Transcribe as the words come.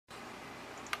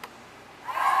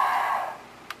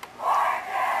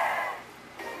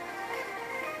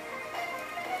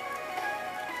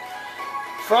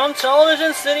From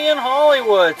Television City in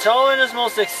Hollywood, television's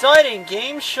most exciting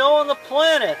game show on the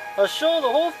planet. A show the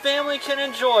whole family can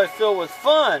enjoy, filled with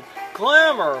fun,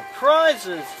 glamour,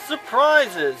 prizes,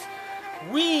 surprises.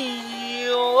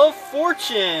 Wheel of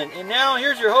Fortune. And now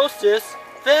here's your hostess,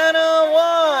 Vanna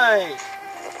White.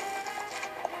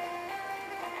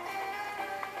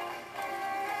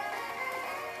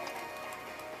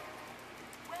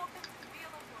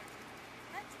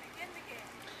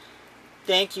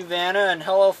 Thank you, Vanna, and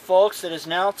hello, folks. It is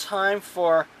now time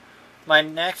for my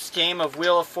next game of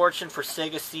Wheel of Fortune for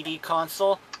Sega CD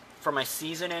console, for my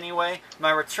season anyway.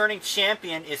 My returning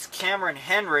champion is Cameron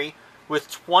Henry with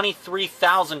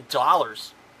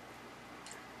 $23,000.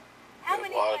 How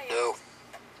many players?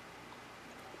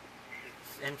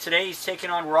 And today he's taking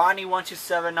on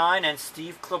Rodney1279 and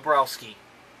Steve Klebrowski.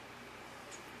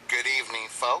 Good evening,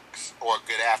 folks, or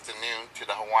good afternoon to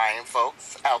the Hawaiian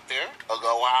folks out there.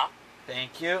 Aloha.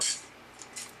 Thank you.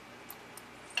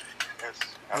 Yes,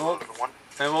 And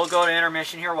we'll go to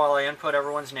intermission here while I input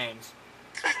everyone's names.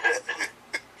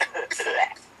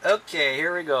 Okay,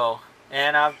 here we go.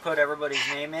 And I've put everybody's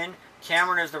name in.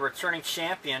 Cameron is the returning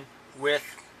champion with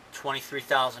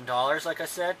 $23,000, like I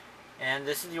said. And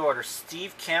this is the order.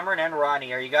 Steve, Cameron, and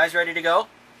Rodney. Are you guys ready to go?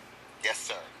 Yes,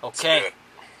 sir. Okay.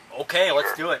 Okay,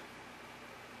 let's do it.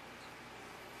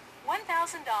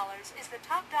 $1,000 is the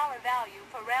top dollar value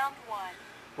for round one.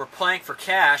 We're playing for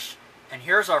cash, and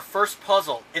here's our first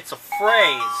puzzle. It's a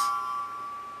phrase.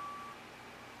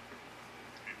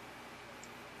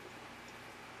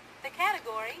 The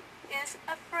category is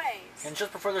a phrase. And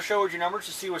just before the show, would your numbers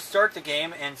to see would start the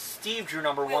game, and Steve drew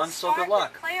number one, so good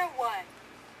luck. Player one.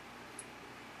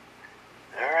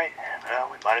 Alright, well,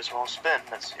 we might as well spin.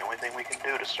 That's the only thing we can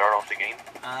do to start off the game.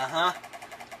 Uh-huh.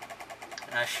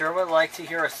 And I sure would like to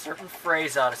hear a certain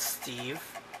phrase out of Steve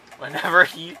whenever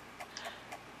he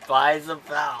buys a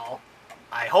vowel.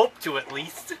 I hope to, at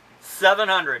least.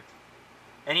 700.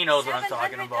 And he knows what I'm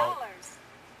talking about.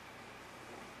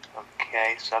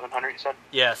 Okay, 700 you said?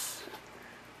 Yes.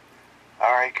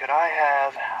 Alright, could I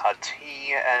have a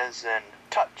T as in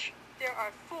touch? There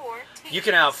are 4 T's. You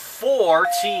can have 4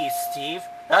 T's, Steve.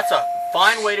 That's a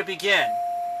fine way to begin.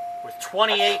 With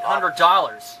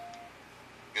 $2,800.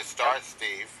 Good start,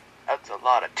 Steve. That's a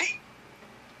lot of T.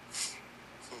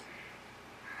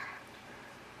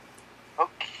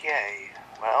 Okay,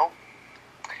 well,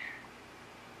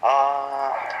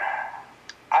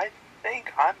 I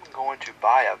think I'm going to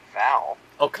buy a vowel.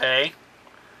 Okay.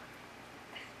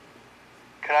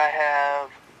 Could I have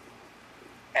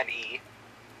an E?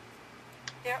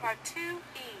 There are 2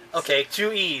 E's. Okay,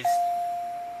 2 E's.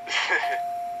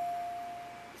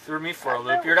 Threw me for a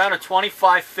loop. You're down to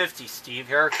 $25.50, Steve.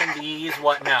 Here come the E's.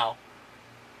 What now?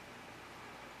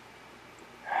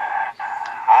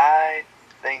 I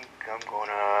think I'm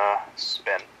gonna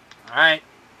spin. All right.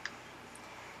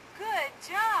 Good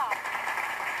job.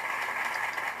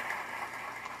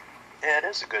 Yeah, it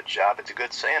is a good job. It's a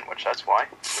good sandwich. That's why.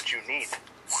 What you need.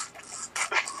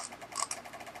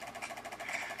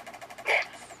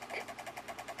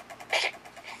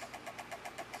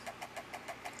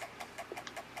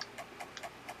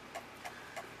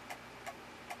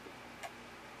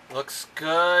 Looks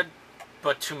good,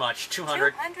 but too much.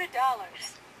 $200. $200.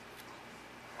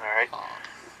 Alright.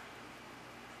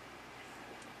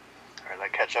 Alright,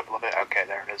 let catch up a little bit. Okay,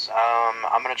 there it is.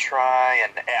 I'm gonna try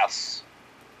an S.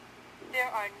 There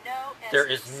are no S's. There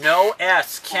is no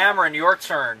S. Cameron, your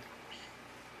turn.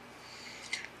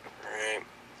 Alright.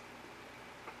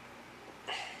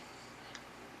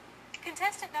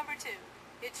 Contestant number 2.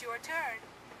 It's your turn.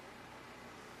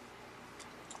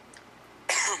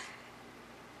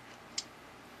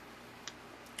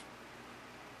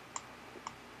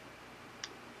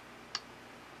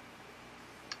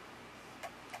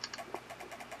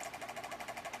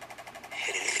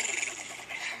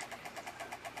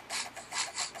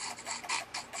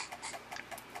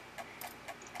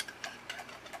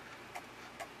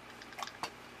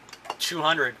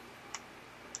 $200.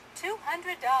 $200.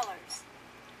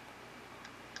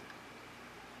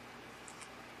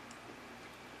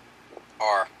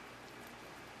 R.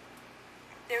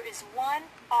 There is 1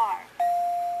 R.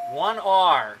 1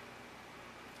 R.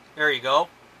 There you go.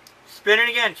 Spin it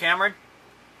again, Cameron.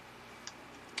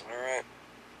 Alright.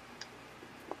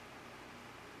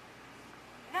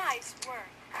 Nice work.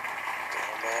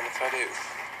 Don't mind if I do.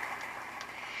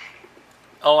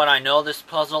 Oh, and I know this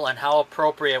puzzle and how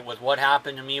appropriate with what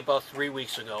happened to me about 3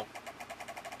 weeks ago.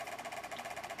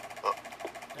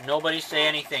 And nobody say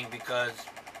anything, because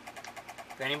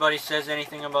if anybody says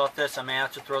anything about this, I may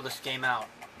have to throw this game out.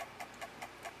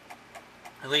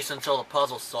 At least until the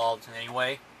puzzle's solved,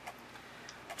 anyway.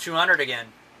 200 again.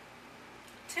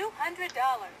 $200.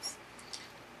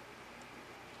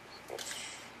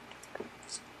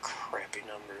 Crappy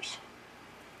numbers.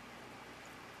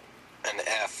 An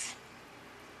F.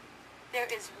 There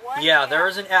is one. Yeah, there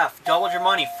is an F. Doubled your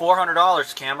money.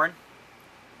 $400, Cameron.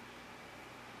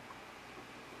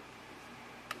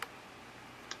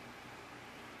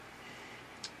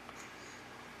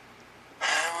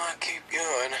 I want to keep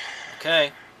going.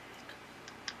 Okay.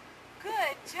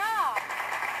 Good job.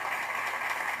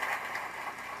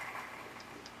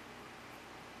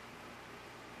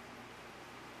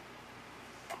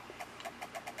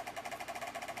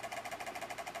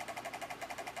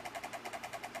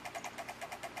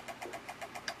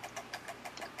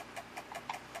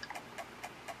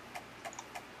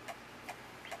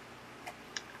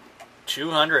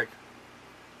 $200.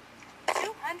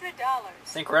 $200. I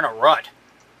think we're in a rut.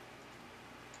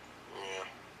 Yeah.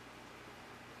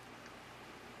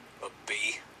 A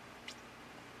B.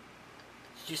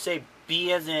 Did you say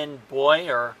B as in boy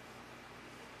or?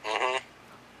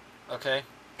 Mm-hmm. Okay.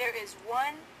 There is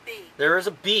one B. There is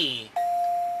a B.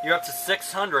 You're up to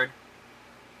 600.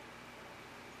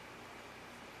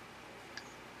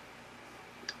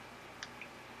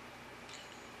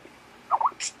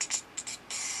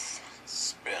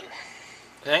 Spin.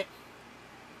 Okay.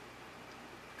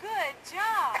 Good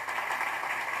job.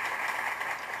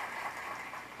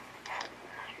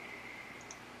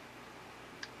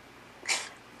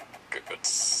 Good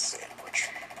sandwich.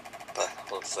 What the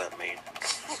hell does that mean?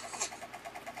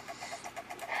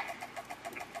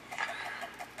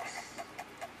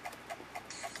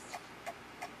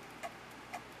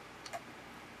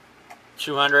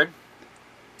 $200.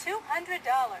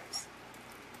 $200.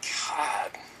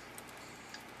 God.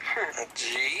 A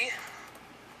G?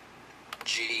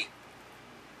 G.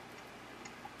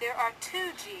 There are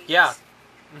two G's. Yeah.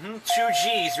 Mm-hmm. 2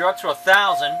 G's. You're up to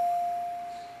 1,000.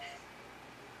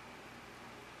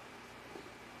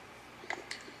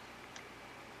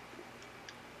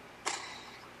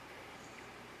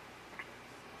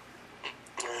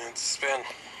 And spin.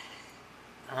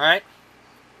 All right.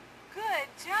 Good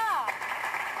job.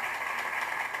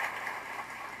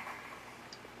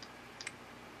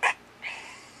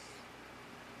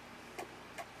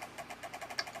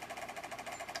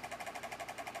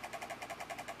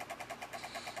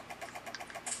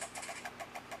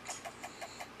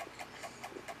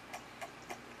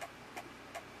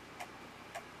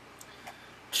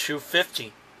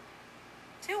 $250.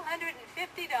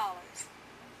 $250.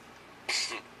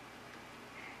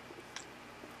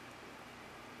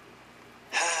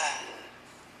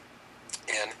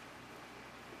 N.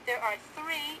 There are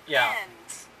three Yeah.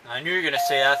 N's. I knew you were going to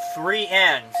say that. 3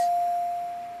 N's.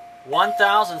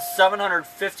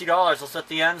 $1,750. Let's let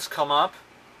the N's come up.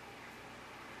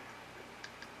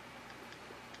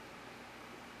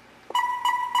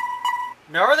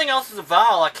 Now everything else is a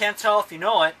vowel. I can't tell if you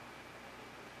know it.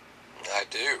 I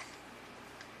do.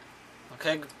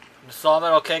 Okay, you solve it.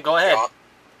 Okay, go ahead.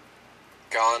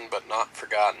 Gone but not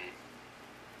forgotten.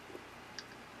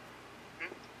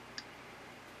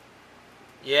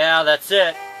 Yeah, that's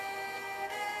it.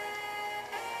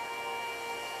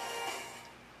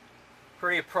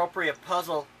 Pretty appropriate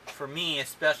puzzle for me,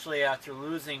 especially after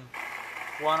losing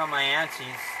one of my aunties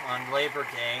on Labor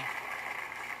Day.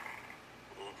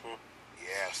 Mm-hmm.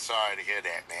 Yeah, sorry to hear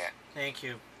that, Matt. Thank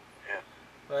you. Yeah.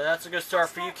 Well, that's a good start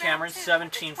for you, Cameron.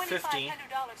 $1,750 $1,750,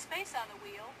 space on the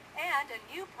wheel and a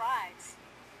new prize.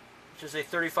 which is a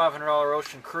 $3,500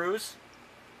 ocean cruise.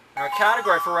 Our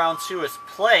category for round 2 is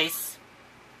place.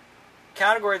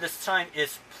 Category this time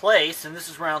is place, and this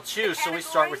is round 2, The so we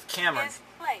start with category Cameron. is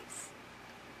place.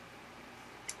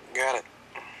 Got it.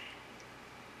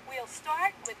 We'll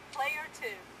start with player 2.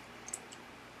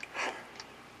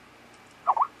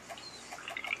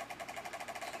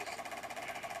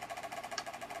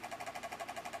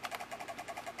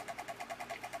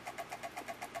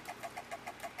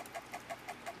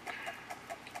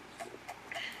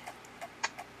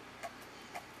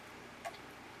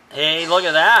 Hey, look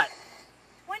at that.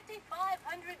 $2,500.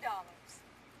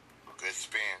 Good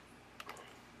spin.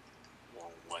 A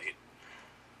little late.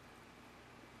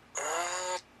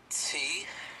 T.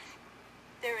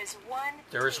 There is one.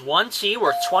 There is T. one T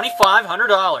worth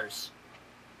 $2,500.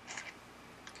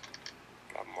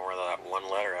 Got more of that one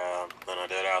letter out than I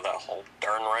did out of that whole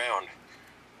darn round.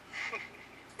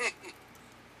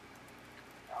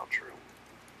 How true.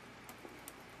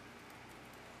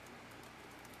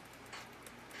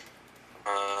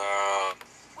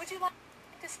 Would you like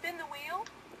to spin the wheel?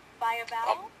 Buy a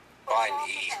vowel? I'll buy or an solve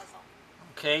E. the puzzle?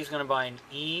 Okay, he's going to buy an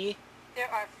E.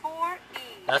 There are 4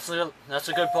 E's. E's. That's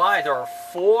a good buy. There are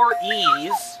 4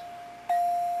 E's.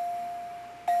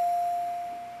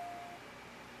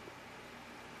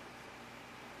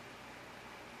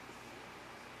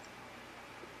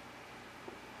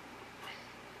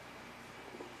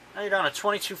 Now you're down to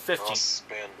 2250. I'll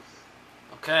spin.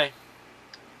 Okay.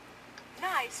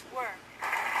 Nice work.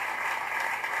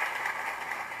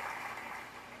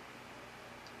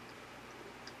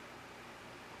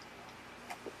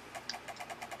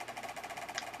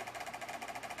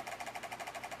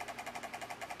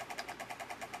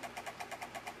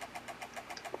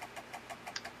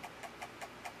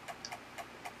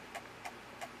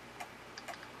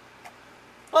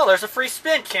 Oh, there's a free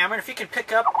spin, Cameron. If you can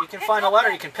pick up, you can find a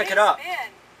letter, you can pick it up. Spin.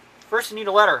 First, you need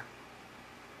a letter.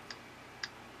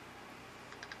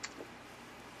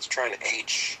 Let's try an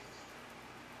H.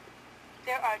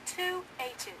 There are 2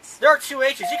 H's. There are 2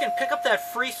 H's. You can pick up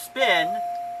that free spin.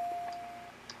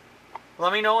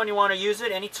 Let me know when you want to use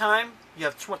it. Anytime. You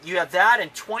have that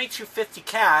and 2250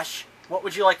 cash. What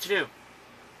would you like to do?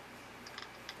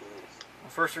 Well,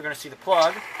 first, we're going to see the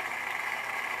plug.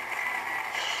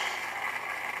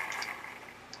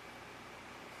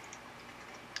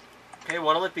 Okay,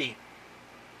 what'll it be?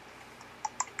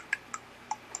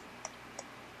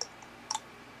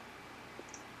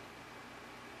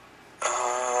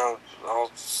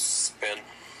 I'll spin.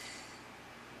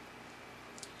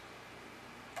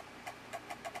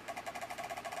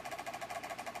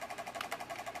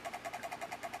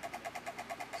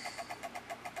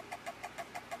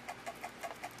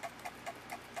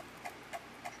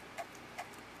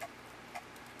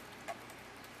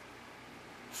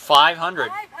 $500. $500.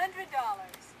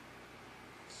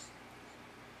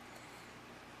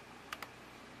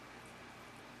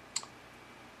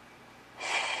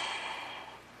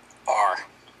 R.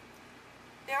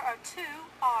 There are 2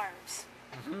 R's.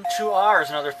 2 R's,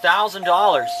 another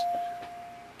 $1,000.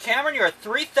 Cameron, you're at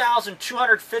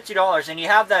 $3,250 and you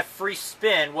have that free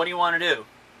spin. What do you want to do?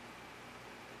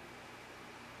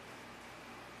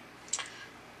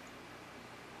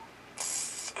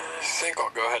 I think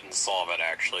I'll go ahead and solve it,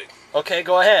 actually. Okay,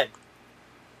 go ahead.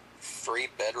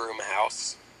 3-bedroom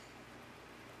house.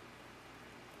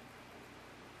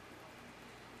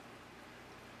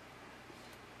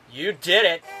 You did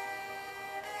it.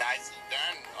 Nicely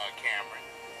done, Cameron.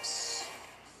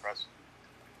 Press.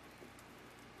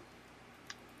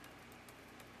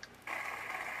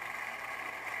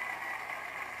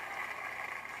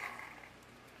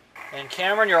 And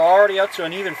Cameron, you're already up to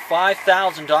an even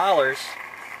 $5,000.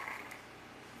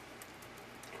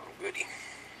 Oh, goody.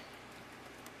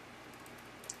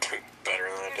 Better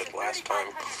than I There's did a last time.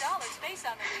 $3,500 space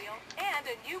on the wheel and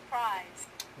a new prize.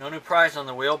 No new prize on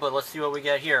the wheel, but let's see what we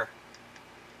get here.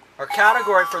 Our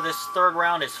category for this third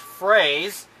round is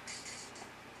phrase.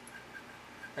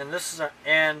 And this is The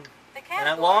at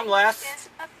category long last, is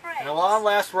a phrase. and at long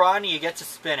last, Rodney, you get to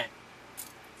spin it.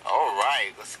 All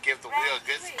right, let's give the wheel Round a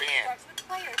good 3 spin. starts with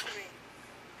player 3.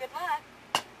 Good luck.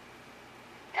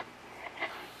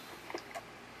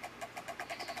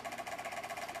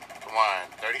 Come on,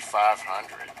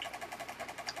 3,500.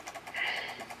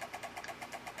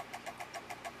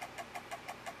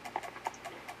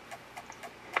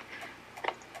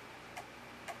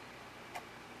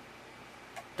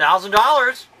 $1,000.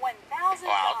 $1,000. Oh,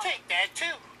 I'll take that too.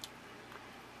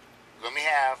 Let me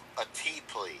have a T,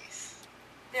 please.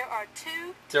 There are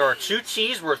 2 There are T's. 2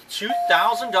 T's worth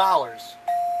 $2,000.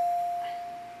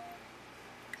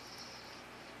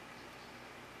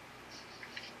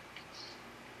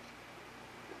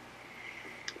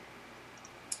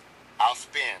 I'll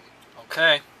spin.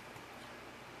 Okay.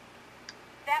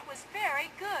 That was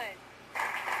very good.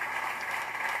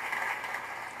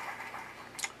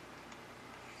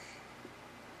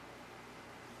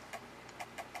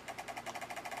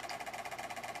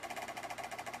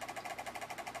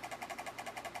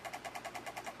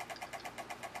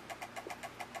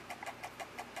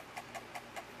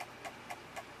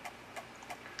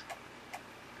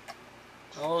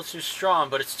 A little too strong,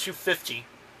 but it's $250.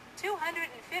 $250.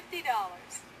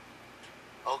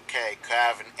 Okay, could I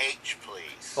have an H,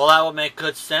 please? Well, that will make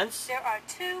good sense. There are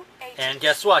 2 H's. And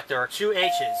guess what? There are 2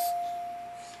 H's.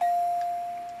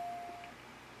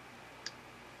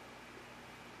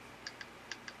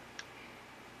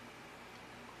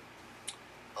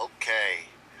 Okay,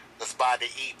 let's buy the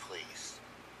E, please.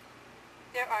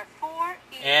 There are 4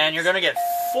 E's. And you're going to get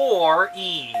 4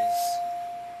 E's.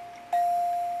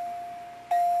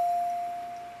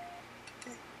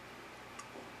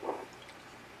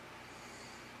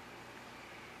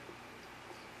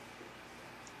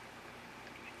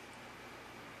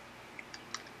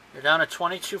 You're down to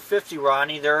 2250,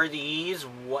 Rodney. There are the E's.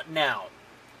 What now?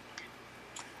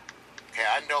 Okay,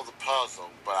 I know the puzzle,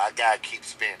 but I gotta keep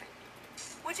spinning.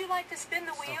 Would you like to spin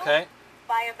the wheel? Okay.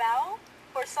 Buy a vowel?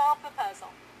 Or solve the puzzle?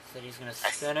 Said he's going to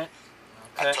spin it.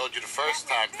 Okay. I told you the first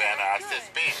time, Vanna, I said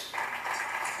spin.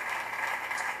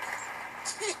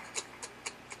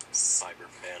 Cyber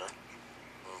Vanna.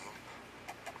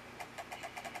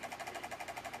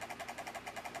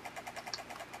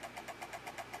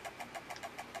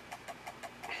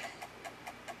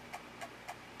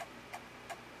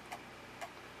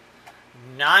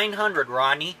 $900,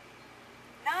 Rodney.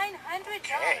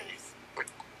 $900. Okay.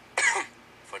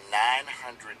 For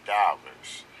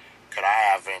 $900, could I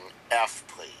have an F,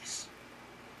 please?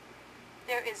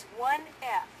 There is one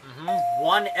F.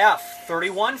 One F,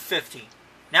 3150.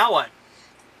 Now what?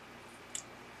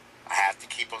 I have to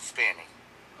keep on spinning.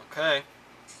 Okay.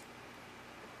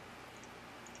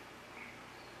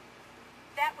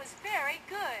 That was very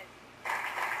good.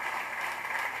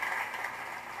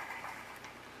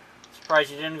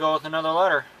 Surprised you didn't go with another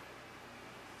letter.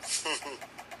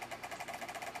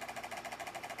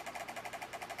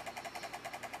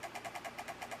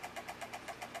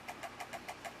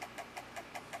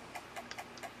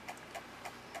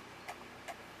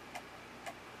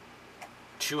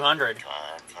 $200.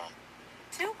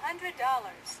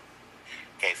 $200.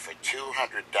 Okay, for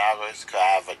 $200, could I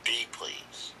have a D,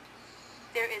 please?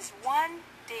 There is one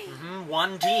D.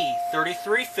 1D,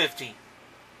 3350.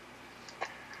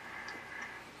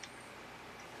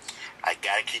 I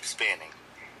gotta keep spinning.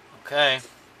 Okay.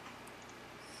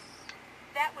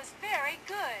 That was very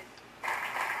good.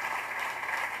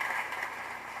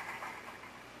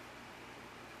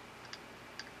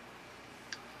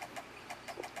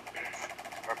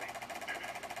 Pardon me.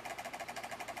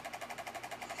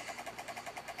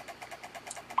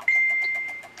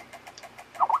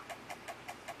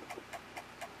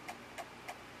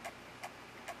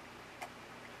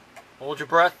 Hold your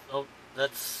breath. Oh,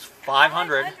 that's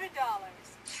 $500. $500.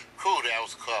 Cool, that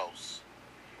was close.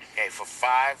 Okay, for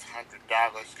 $500, could I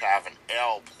have an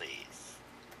L, please?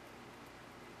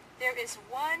 There is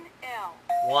one L.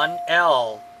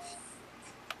 1L.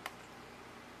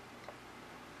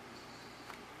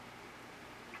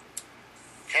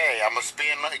 Okay, I'm gonna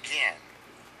spin again.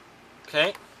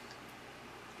 Okay.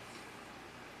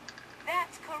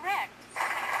 That's correct.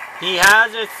 He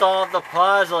hasn't solved the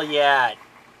puzzle yet.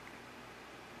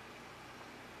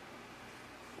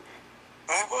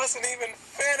 I wasn't even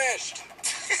finished.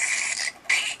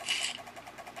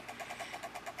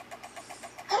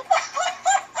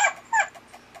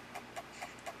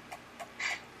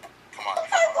 Come on,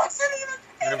 come on.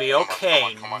 Gonna be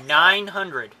okay. Come on.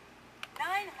 900. $900.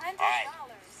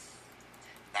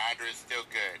 900 is still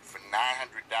good. For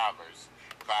 $900,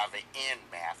 could I have an N,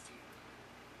 Matthew?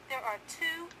 There are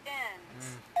two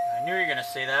N's. I knew you were gonna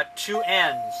say that. 2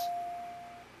 N's.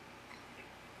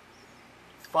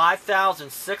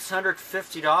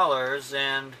 $5,650,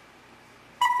 and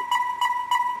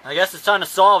I guess it's time to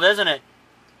solve, isn't it?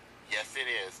 Yes, it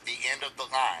is. The end of the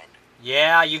line.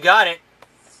 Yeah, you got it.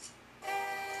 Good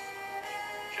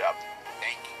job.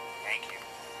 Thank you. Thank you.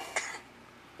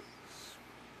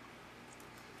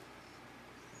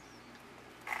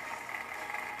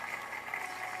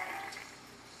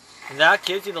 And that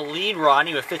gives you the lead,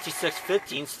 Rodney, with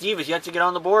 56-15. Steve is yet to get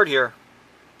on the board here.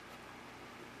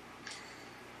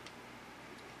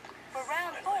 For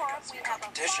round 4, we have a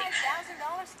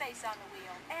 $5,000 space on the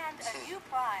wheel and a new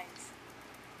prize.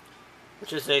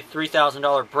 Which is a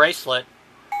 $3,000 bracelet.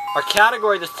 Our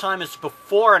category this time is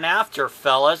before and after,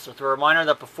 fellas, with a reminder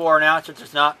that before and after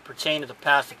does not pertain to the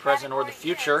past, the present, or the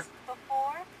future.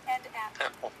 Before and after.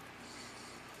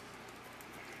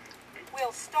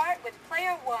 We'll start with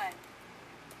player 1.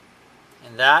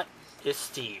 And that is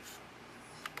Steve.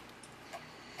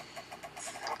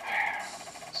 Let's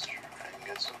try and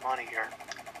get some money here.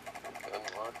 Good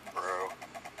luck, bro.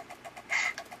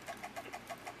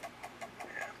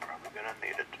 Yeah, probably gonna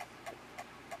need it.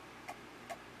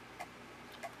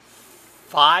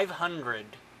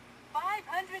 500. $500.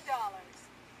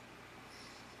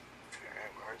 Okay,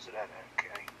 where is it at?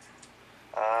 Okay.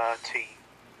 T.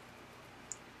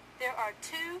 There are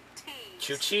two T's.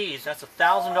 2 T's. That's a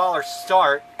 $1,000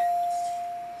 start.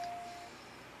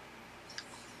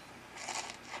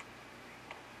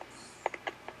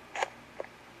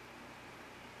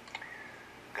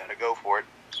 Gotta go for it.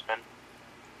 Spin.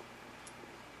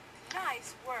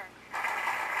 Nice work.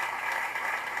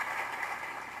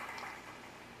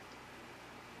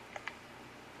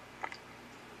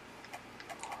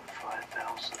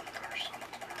 $5,000 or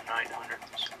something. 900.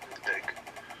 Something big.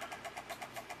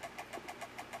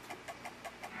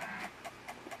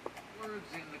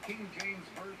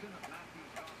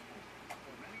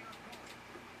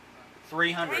 $300.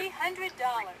 $300.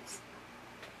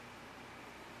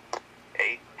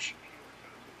 H.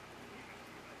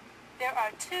 There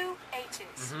are 2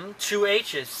 H's. 2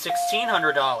 H's,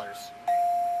 $1,600.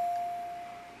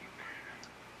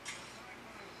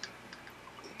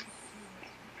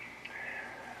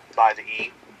 By the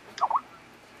E.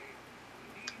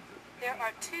 There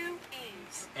are 2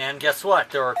 E's. And guess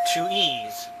what? There are 2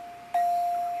 E's.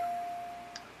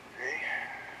 Okay.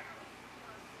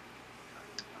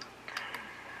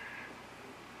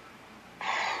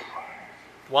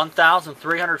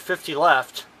 $1,350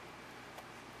 left.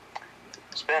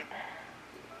 Spin.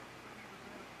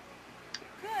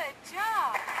 Good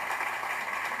job.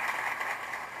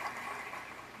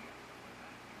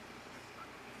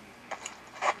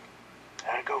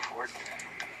 Gotta go for it.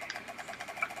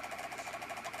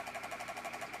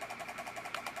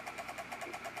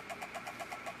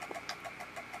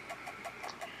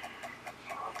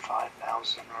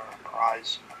 $5,000 or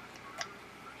prize.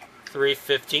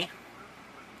 $350.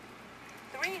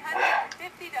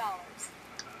 $350.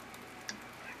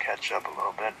 Catch up a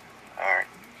little bit. Alright.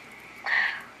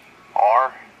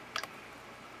 R.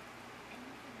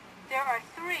 There are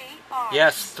 3 R's.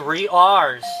 Yes, 3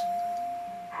 R's.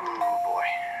 Oh boy.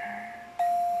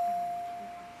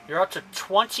 You're up to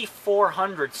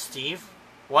 2,400, Steve.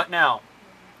 What now?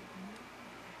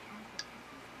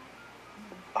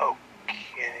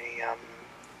 Okay,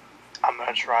 I'm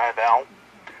gonna try a vowel.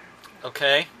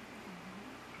 Okay.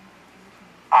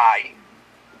 I.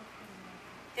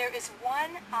 There is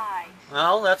 1 I.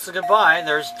 Well, that's a goodbye.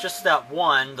 There's just that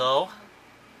one, though.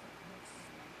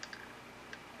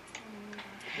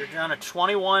 You're down to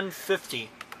 2,150.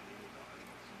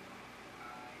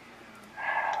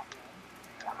 I'd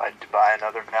like to buy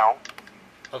another vowel.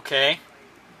 Okay.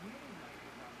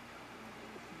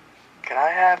 Can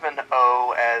I have an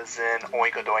O as in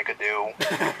oinka doinka doo?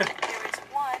 There is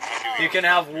 1 You can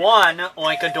have one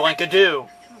oinka doinka doo.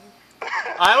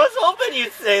 I was hoping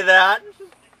you'd say that.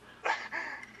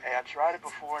 Hey, I tried it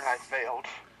before and I failed.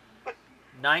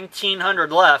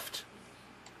 1,900 left.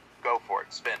 Go for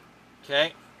it. Spin.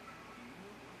 Okay.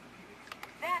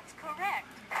 That's correct.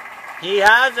 He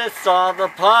hasn't solved the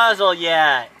puzzle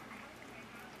yet.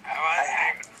 I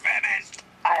haven't finished.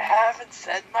 I haven't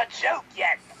said my joke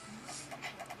yet.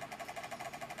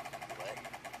 What?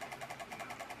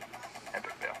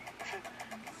 Epic fail.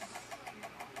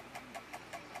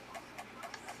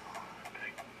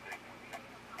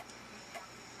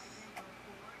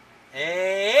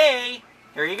 Hey,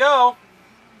 here you go.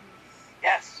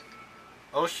 Yes.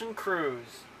 Ocean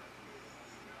Cruise.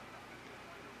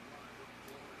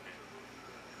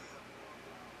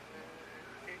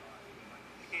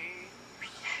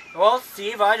 Well,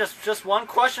 Steve, I just one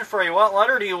question for you. What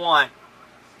letter do you want?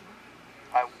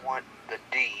 I want the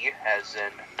D as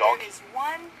in There doggy. is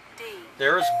 1 D.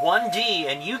 There is 1 D,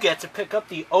 and you get to pick up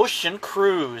the Ocean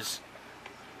Cruise.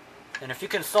 And if you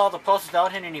can solve the puzzle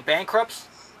without hitting any bankrupts,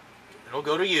 it'll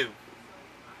go to you.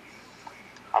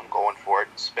 I'm going for it.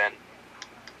 Spin.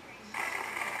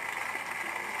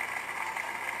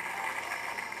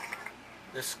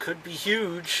 This could be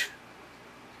huge.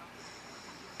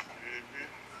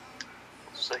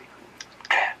 We'll see.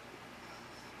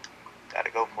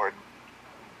 Gotta go for it.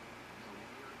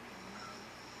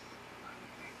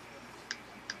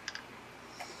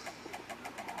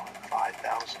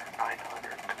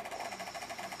 $5,900.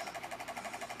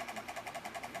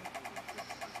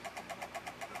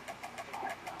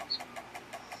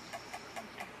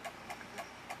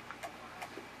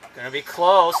 Gonna be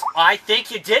close. I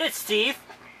think you did it, Steve.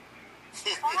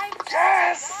 $5,000.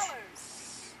 Yes!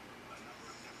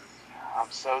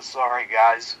 I'm so sorry,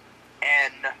 guys.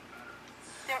 N.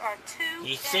 There are 2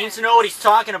 He N's. seems to know what he's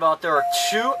talking about. There are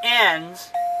 2 N's.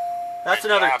 That's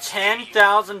another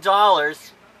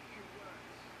 $10,000.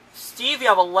 Steve, you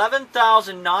have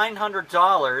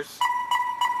 $11,900.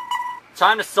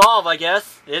 Time to solve, I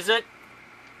guess. Is it?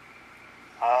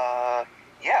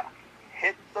 Yeah.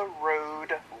 Hit the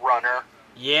road, runner.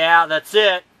 Yeah, that's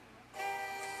it.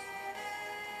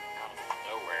 Out of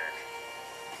nowhere.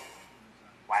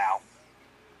 Wow.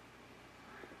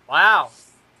 Wow.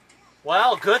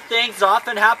 Well, good things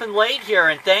often happen late here,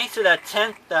 and thanks to that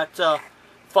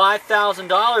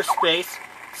 $5,000 space,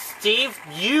 Steve,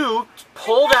 you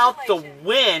pulled out the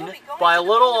win by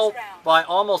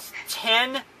almost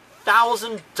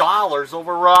 $10,000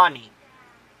 over Rodney.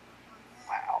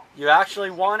 Wow. You actually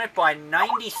won it by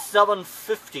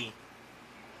 $97.50.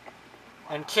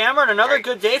 And Cameron, another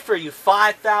good day for you.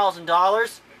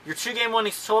 $5,000. Your 2-game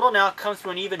winnings total now comes to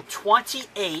an even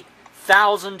 $28,500.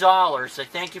 $15,000. So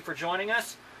thank you for joining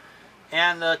us.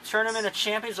 And the Tournament of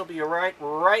Champions will be right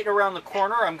around the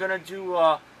corner. I'm going to do,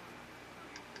 I'll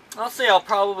say I'll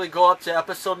probably go up to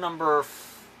episode number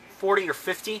 40 or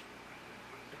 50,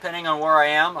 depending on where I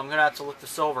am. I'm going to have to look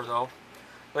this over, though.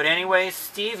 But anyways,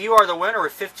 Steve, you are the winner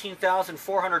with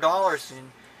 $15,400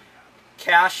 in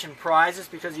cash and prizes,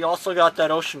 because you also got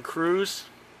that ocean cruise.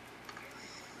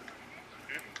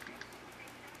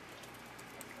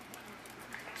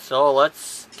 So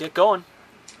let's get going.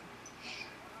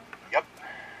 Yep.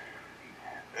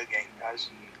 Good game, guys.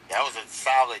 That was a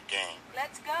solid game.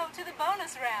 Let's go to the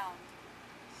bonus round.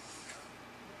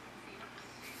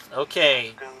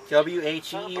 Okay,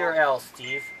 W-H-E or L,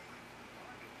 Steve?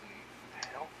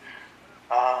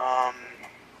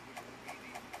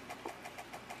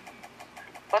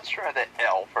 Let's try the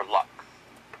L for luck.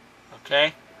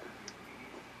 Okay.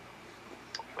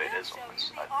 Wait, it We'll is show on you this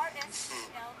the side. R, S,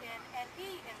 L, N, and E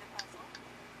in the puzzle.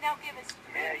 Now give us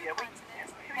three Yeah,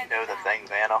 consonants we and know the vowel. thing,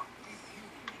 Vanna.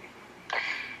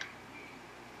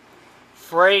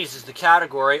 Phrase is the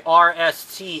category.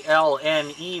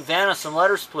 R-S-T-L-N-E. Vanna, some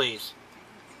letters, please.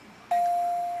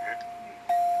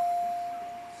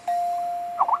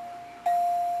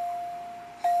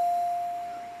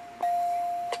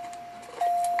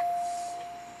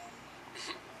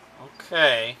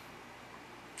 Okay.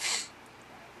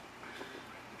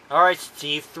 Alright,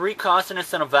 Steve. 3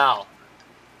 consonants and a vowel.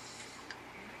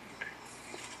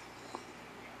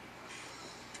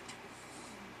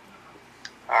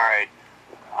 Alright.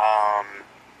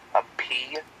 A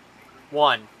P.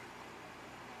 1.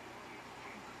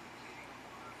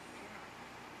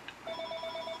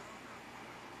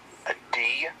 A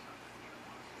D.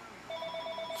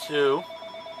 2.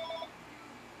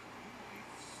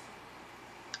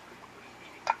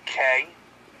 A K.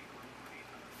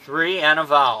 3 and a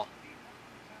vowel.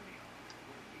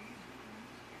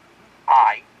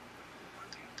 I.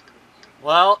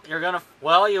 Well,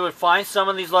 you would find some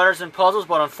of these letters in puzzles,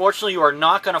 but unfortunately you are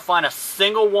not going to find a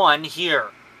single one here.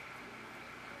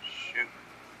 Shoot.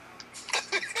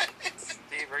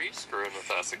 Steve, are you screwing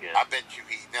with us again? I bet you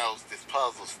he knows this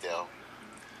puzzle still.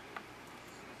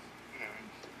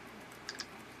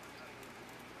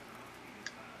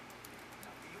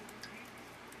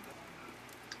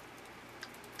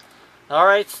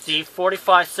 Alright, Steve,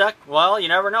 45 seconds. Well, you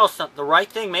never know. The right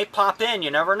thing may pop in. You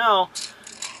never know.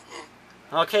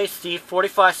 Okay, Steve,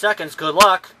 45 seconds. Good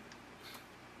luck.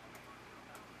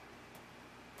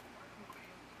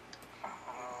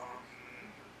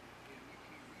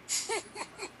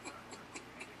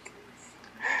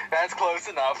 That's close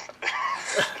enough.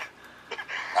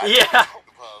 Yeah. The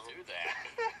puzzle. Do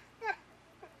that.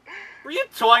 Were you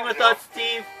toying with us,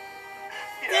 Steve?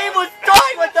 Yeah. Steve was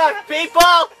toying with us,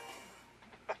 people!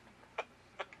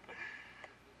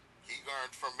 He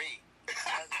learned from me.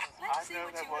 I Let's see know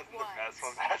what that you wasn't have the best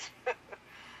one, won. Matt.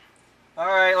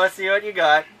 Alright, let's see what you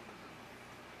got.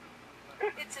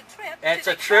 It's a trip. It's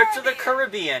to a trip to the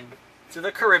Caribbean. Caribbean. To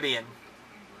the Caribbean.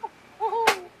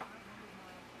 Woohoo!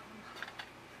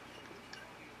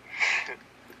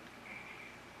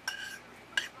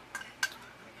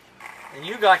 And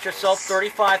you got yourself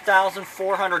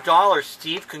 $35,400,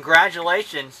 Steve.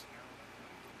 Congratulations.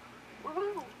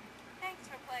 Woohoo! Thanks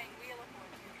for playing Wheel of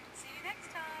Fortune. See you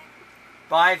next time.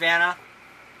 Bye, Vanna.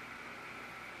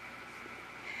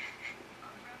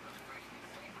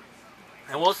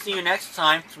 And we'll see you next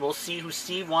time. We'll see who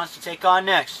Steve wants to take on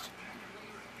next.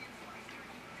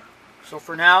 So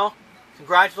for now,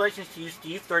 congratulations to you,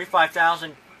 Steve.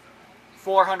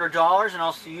 $35,400. And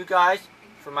I'll see you guys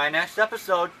for my next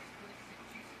episode.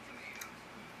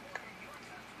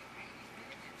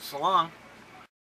 So long.